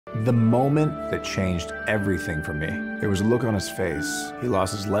The moment that changed everything for me. There was a look on his face. He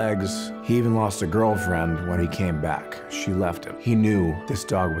lost his legs. He even lost a girlfriend when he came back. She left him. He knew this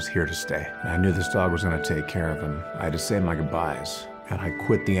dog was here to stay. And I knew this dog was gonna take care of him. I had to say my goodbyes. And I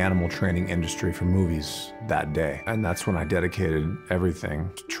quit the animal training industry for movies that day. And that's when I dedicated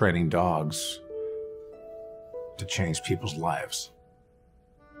everything to training dogs to change people's lives.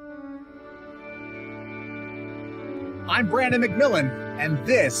 I'm Brandon McMillan, and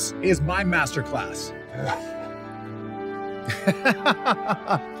this is my masterclass.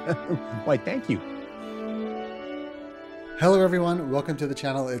 Why, thank you. Hello everyone, welcome to the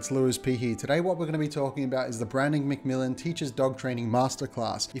channel. It's Lewis P here. Today what we're going to be talking about is the Brandon McMillan Teaches Dog Training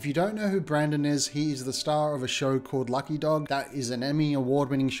Masterclass. If you don't know who Brandon is, he is the star of a show called Lucky Dog. That is an Emmy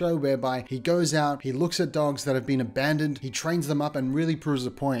award-winning show whereby he goes out, he looks at dogs that have been abandoned, he trains them up and really proves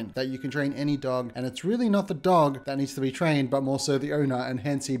the point that you can train any dog, and it's really not the dog that needs to be trained, but more so the owner, and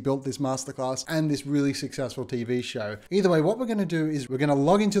hence he built this masterclass and this really successful TV show. Either way, what we're going to do is we're going to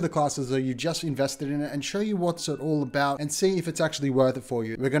log into the class as though you just invested in it and show you what's it all about and see if it's actually worth it for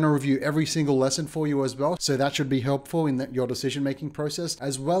you. We're going to review every single lesson for you as well, so that should be helpful in your decision-making process,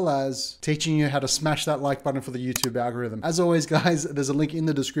 as well as teaching you how to smash that like button for the YouTube algorithm. As always, guys, there's a link in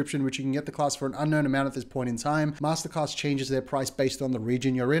the description which you can get the class for an unknown amount at this point in time. Masterclass changes their price based on the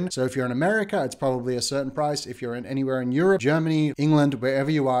region you're in. So if you're in America, it's probably a certain price. If you're in anywhere in Europe, Germany, England, wherever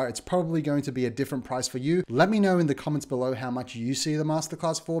you are, it's probably going to be a different price for you. Let me know in the comments below how much you see the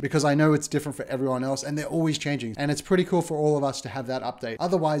masterclass for, because I know it's different for everyone else and they're always changing. And it's pretty cool for all of us to have that update.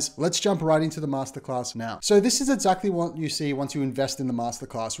 Otherwise, let's jump right into the masterclass now. So this is exactly what you see once you invest in the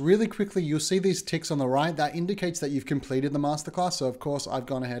masterclass. Really quickly, you'll see these ticks on the right. That indicates that you've completed the masterclass. So of course, I've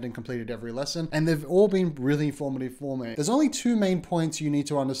gone ahead and completed every lesson, and they've all been really informative for me. There's only two main points you need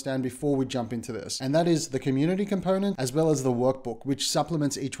to understand before we jump into this, and that is the community component as well as the workbook, which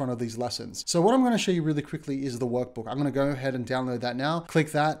supplements each one of these lessons. So what I'm going to show you really quickly is the workbook. I'm going to go ahead and download that now.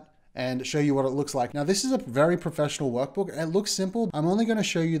 Click that and show you what it looks like. Now, this is a very professional workbook. It looks simple. I'm only going to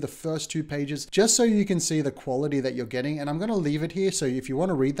show you the first 2 pages just so you can see the quality that you're getting. And I'm going to leave it here. So if you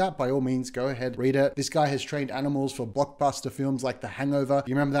want to read that, by all means, go ahead, read it. This guy has trained animals for blockbuster films like The Hangover.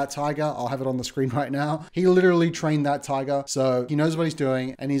 You remember that tiger? I'll have it on the screen right now. He literally trained that tiger. So he knows what he's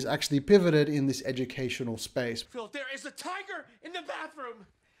doing, and he's actually pivoted in this educational space. Phil, there is a tiger in the bathroom.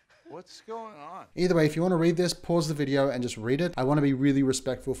 What's going on? Either way, if you want to read this, pause the video and just read it. I want to be really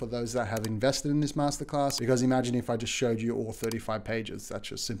respectful for those that have invested in this masterclass, because imagine if I just showed you all 35 pages. That's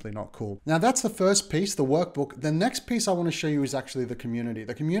just simply not cool. Now, that's the first piece, the workbook. The next piece I want to show you is actually the community.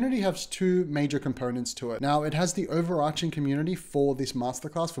 The community has 2 major components to it. Now, it has the overarching community for this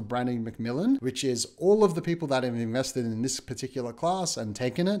masterclass for Brandon McMillan, which is all of the people that have invested in this particular class and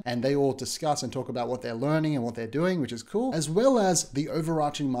taken it, and they all discuss and talk about what they're learning and what they're doing, which is cool, as well as the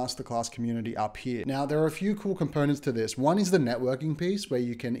overarching masterclass community up here. Now, there are a few cool components to this. One is the networking piece, where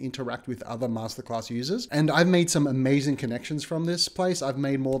you can interact with other masterclass users. And I've made some amazing connections from this place. I've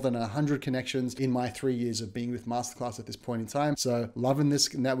made more than 100 connections in my 3 years of being with masterclass at this point in time. So loving this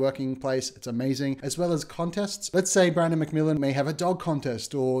networking place. It's amazing. As well as contests. Let's say Brandon McMillan may have a dog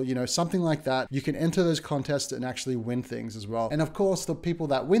contest or, you know, something like that. You can enter those contests and actually win things as well. And of course, the people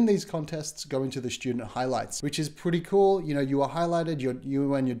that win these contests go into the student highlights, which is pretty cool. You know, you are highlighted,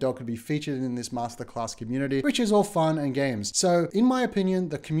 you and your dog could be featured in this masterclass community, which is all fun and games. So in my opinion,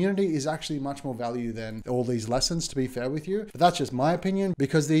 the community is actually much more value than all these lessons, to be fair with you. But that's just my opinion,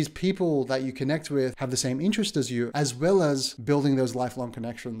 because these people that you connect with have the same interest as you, as well as building those lifelong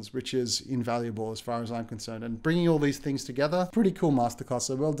connections, which is invaluable as far as I'm concerned. And bringing all these things together, pretty cool masterclass.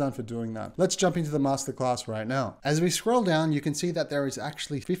 So well done for doing that. Let's jump into the masterclass right now. As we scroll down, you can see that there is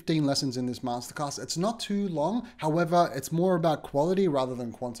actually 15 lessons in this masterclass. It's not too long. However, it's more about quality rather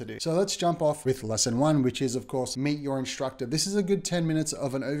than quantity. So let's jump off with lesson 1, which is of course, meet your instructor. This is a good 10 minutes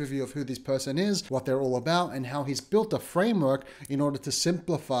of an overview of who this person is, what they're all about, and how he's built a framework in order to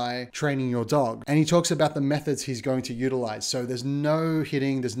simplify training your dog. And he talks about the methods he's going to utilize. So there's no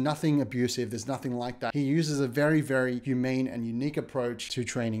hitting, there's nothing abusive, there's nothing like that. He uses a very, very humane and unique approach to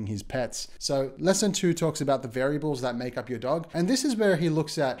training his pets. So lesson 2 talks about the variables that make up your dog. And this is where he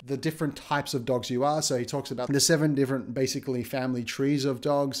looks at the different types of dogs you are. So he talks about the 7 different basically family trees of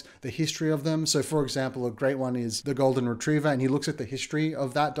dogs, the history of them. So for example, a great one is the Golden Retriever, and he looks at the history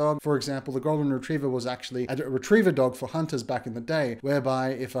of that dog. For example, the Golden Retriever was actually a retriever dog for hunters back in the day, whereby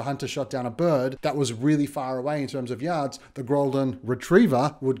if a hunter shot down a bird that was really far away in terms of yards, the Golden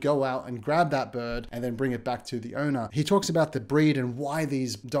Retriever would go out and grab that bird and then bring it back to the owner. He talks about the breed and why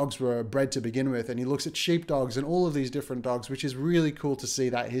these dogs were bred to begin with, and he looks at sheepdogs and all of these different dogs, which is really cool to see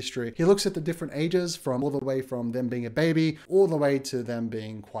that history. He looks at the different ages, from all the way from them being a baby all the way to them being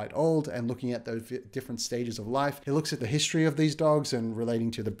being quite old and looking at those different stages of life. He looks at the history of these dogs and relating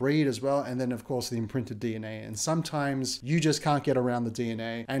to the breed as well. And then of course the imprinted DNA. And sometimes you just can't get around the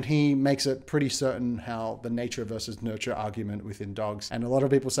DNA. And he makes it pretty certain how the nature versus nurture argument within dogs. And a lot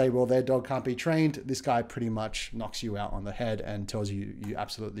of people say, well, their dog can't be trained. This guy pretty much knocks you out on the head and tells you you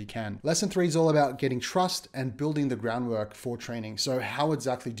absolutely can. Lesson 3 is all about getting trust and building the groundwork for training. So how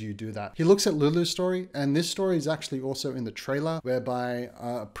exactly do you do that? He looks at Lulu's story, and this story is actually also in the trailer, whereby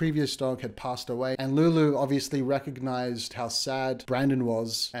a previous dog had passed away, and Lulu obviously recognized how sad Brandon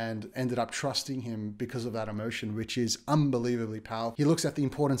was and ended up trusting him because of that emotion, which is unbelievably powerful. He looks at the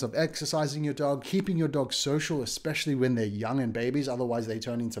importance of exercising your dog, keeping your dog social, especially when they're young and babies, otherwise they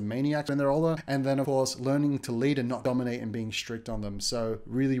turn into maniacs when they're older, and then of course learning to lead and not dominate and being strict on them. So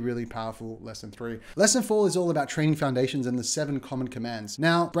really, really powerful lesson 3. Lesson 4 is all about training foundations and the 7 common commands.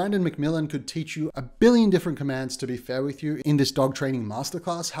 Now, Brandon McMillan could teach you a billion different commands, to be fair with you, in this dog training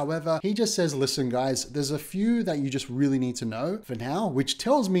masterclass. However, he just says, listen guys, there's a few that you just really need to know for now, which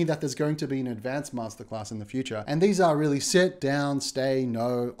tells me that there's going to be an advanced masterclass in the future. And these are really sit, down, stay,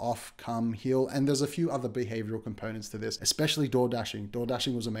 no, off, come, heel, and there's a few other behavioral components to this, especially door dashing. Door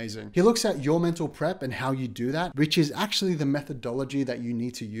dashing was amazing. He looks at your mental prep and how you do that, which is actually the methodology that you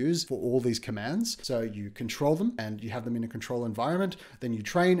need to use for all these commands. So you control them and you have them in a control environment, then you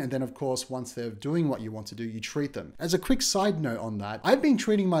train, and then of course, once they're doing what you want to do, you treat them. As a quick side note on that, I've been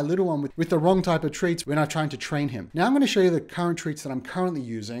treating my little one with the wrong type of treats when I'm trying to train him. Now I'm going to show you the current treats that I'm currently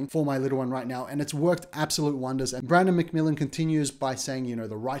using for my little one right now, and it's worked absolute wonders. And Brandon McMillan continues by saying, you know,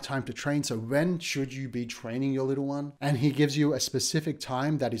 the right time to train. So when should you be training your little one? And he gives you a specific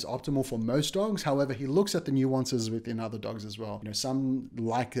time that is optimal for most dogs. However, he looks at the nuances within other dogs as well. You know, some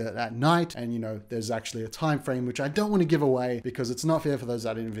like it at night, and you know, there's actually a time frame which I don't want to give away because it's not fair for those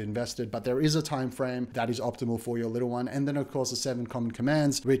that have invested, but there is a time frame that is optimal for your little one. And then of course the 7 common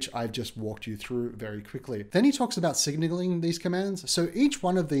commands, which I've just walked you through very quickly. Then he talks about signaling these commands. So each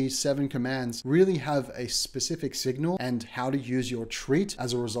one of these 7 commands really have a specific signal and how to use your treat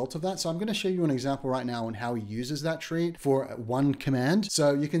as a result of that. So I'm going to show you an example right now on how he uses that treat for one command.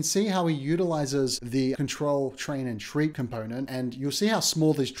 So you can see how he utilizes the control, train, and treat component, and you'll see how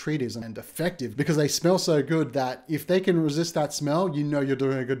small this treat is and effective because they smell so good that if they can resist that smell, you know you're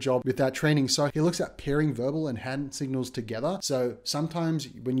doing a good job with that training. So he looks at pairing verbal and hand signals together. So sometimes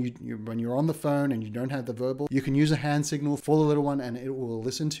when you're on the phone and you don't have the verbal, you can use a hand signal for the little one and it will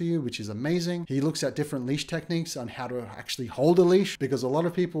listen to you, which is amazing. He looks at different leash techniques on how to actually hold a leash because a lot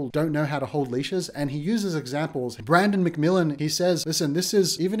of people don't know how to hold leashes, and he uses examples. Brandon McMillan, he says, listen, this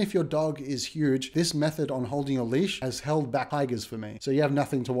is, even if your dog is huge, this method on holding a leash has held back tigers for me. So you have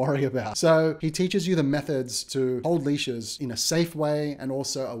nothing to worry about. So he teaches you the methods to hold leashes in a safe way and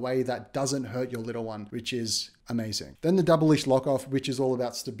also a way that doesn't hurt your little one, which is amazing. Then the double leash lock off, which is all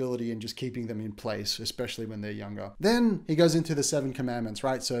about stability and just keeping them in place, especially when they're younger. Then he goes into the 7 commandments,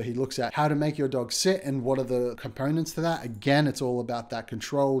 right? So he looks at how to make your dog sit and what are the components to that. Again, it's all about that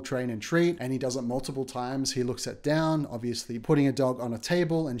control, train, and treat. And he does it multiple times. He looks at down, obviously putting a dog on a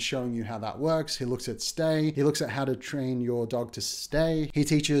table and showing you how that works. He looks at stay. He looks at how to train your dog to stay. He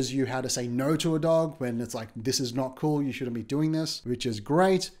teaches you how to say no to a dog when it's like, this is not cool, you shouldn't be doing this, which is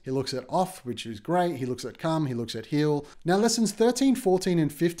great. He looks at off, which is great. He looks at come, he looks at heel. Now lessons 13, 14,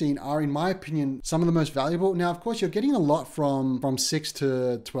 and 15 are, in my opinion, some of the most valuable. Now, of course, you're getting a lot from 6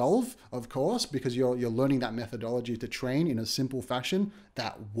 to 12, of course, because you're learning that methodology to train in a simple fashion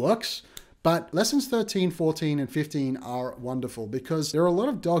that works. But lessons 13, 14, and 15 are wonderful because there are a lot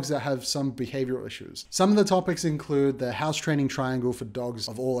of dogs that have some behavioral issues. Some of the topics include the house training triangle for dogs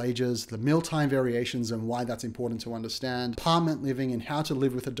of all ages, the mealtime variations and why that's important to understand, apartment living and how to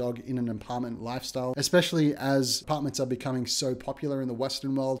live with a dog in an apartment lifestyle, especially as apartments are becoming so popular in the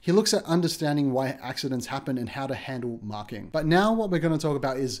Western world. He looks at understanding why accidents happen and how to handle marking. But now what we're going to talk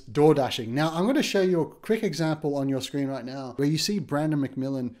about is door dashing. Now I'm going to show you a quick example on your screen right now where you see Brandon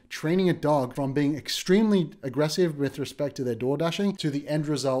McMillan training a dog from being extremely aggressive with respect to their door dashing to the end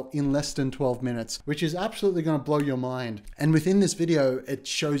result in less than 12 minutes, which is absolutely going to blow your mind. And within this video, it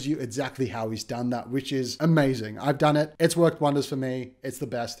shows you exactly how he's done that, which is amazing. I've done it. It's worked wonders for me. It's the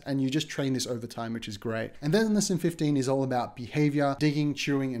best. And you just train this over time, which is great. And then lesson 15 is all about behavior, digging,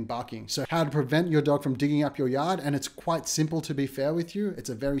 chewing, and barking. So how to prevent your dog from digging up your yard. And it's quite simple, to be fair with you. It's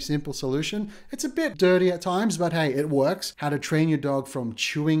a very simple solution. It's a bit dirty at times, but hey, it works. How to train your dog from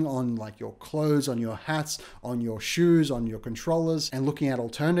chewing on like your clothes, on your hats, on your shoes, on your controllers, and looking at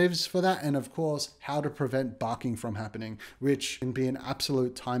alternatives for that. And of course, how to prevent barking from happening, which can be an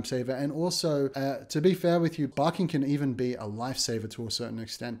absolute time saver. And also, to be fair with you, barking can even be a lifesaver to a certain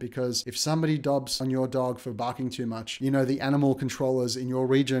extent, because if somebody dobs on your dog for barking too much, you know, the animal controllers in your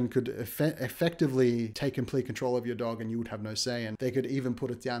region could effectively take complete control of your dog and you would have no say. And they could even put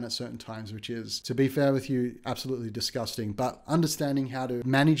it down at certain times, which is, to be fair with you, absolutely disgusting. But understanding how to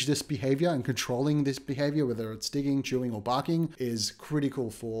manage this behavior and controlling this behavior, whether it's digging, chewing, or barking, is critical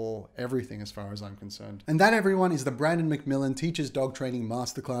for everything as far as I'm concerned. And that, everyone, is the Brandon McMillan Teaches Dog Training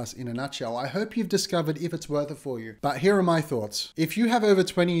Masterclass in a nutshell. I hope you've discovered if it's worth it for you. But here are my thoughts. If you have over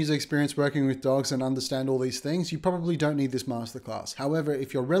 20 years experience working with dogs and understand all these things, you probably don't need this masterclass. However,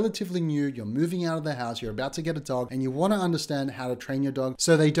 if you're relatively new, you're moving out of the house, you're about to get a dog, and you want to understand how to train your dog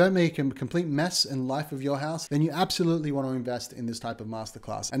so they don't make a complete mess in life of your house, then you absolutely want to invest in this type of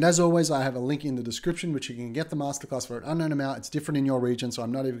masterclass. And as always, I have a link in the description which you can get the masterclass for an unknown amount. It's different in your region, so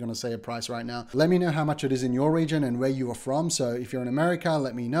I'm not even going to say a price right now. Let me know how much it is in your region and where you are from. So if you're in America,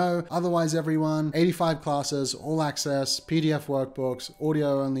 let me know. Otherwise, everyone, 85 classes, all access, PDF workbooks,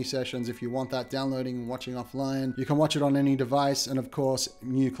 audio only sessions if you want that, downloading and watching offline. You can watch it on any device, and of course,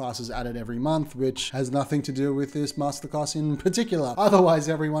 new classes added every month, which has nothing to do with this masterclass in particular. Otherwise,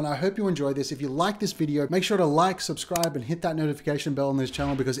 everyone, I hope you enjoyed this. If you like this video, make sure to like, subscribe, and hit that notification bell on this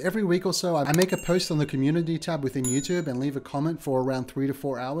channel, because every week or so, I make a post on the community tab within YouTube and leave a comment for around 3 to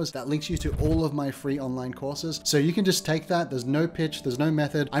 4 hours that links you to all of my free online courses. So you can just take that. There's no pitch, there's no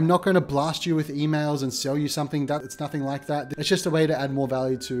method. I'm not going to blast you with emails and sell you something. It's nothing like that. It's just a way to add more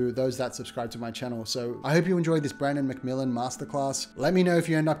value to those that subscribe to my channel. So I hope you enjoyed this Brandon McMillan Masterclass. Let me know if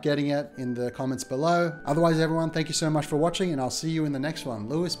you end up getting it in the comments below. Otherwise, everyone, thank you so much for watching, and I'll see you in the next one.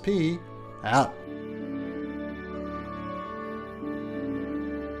 Lewis P. out.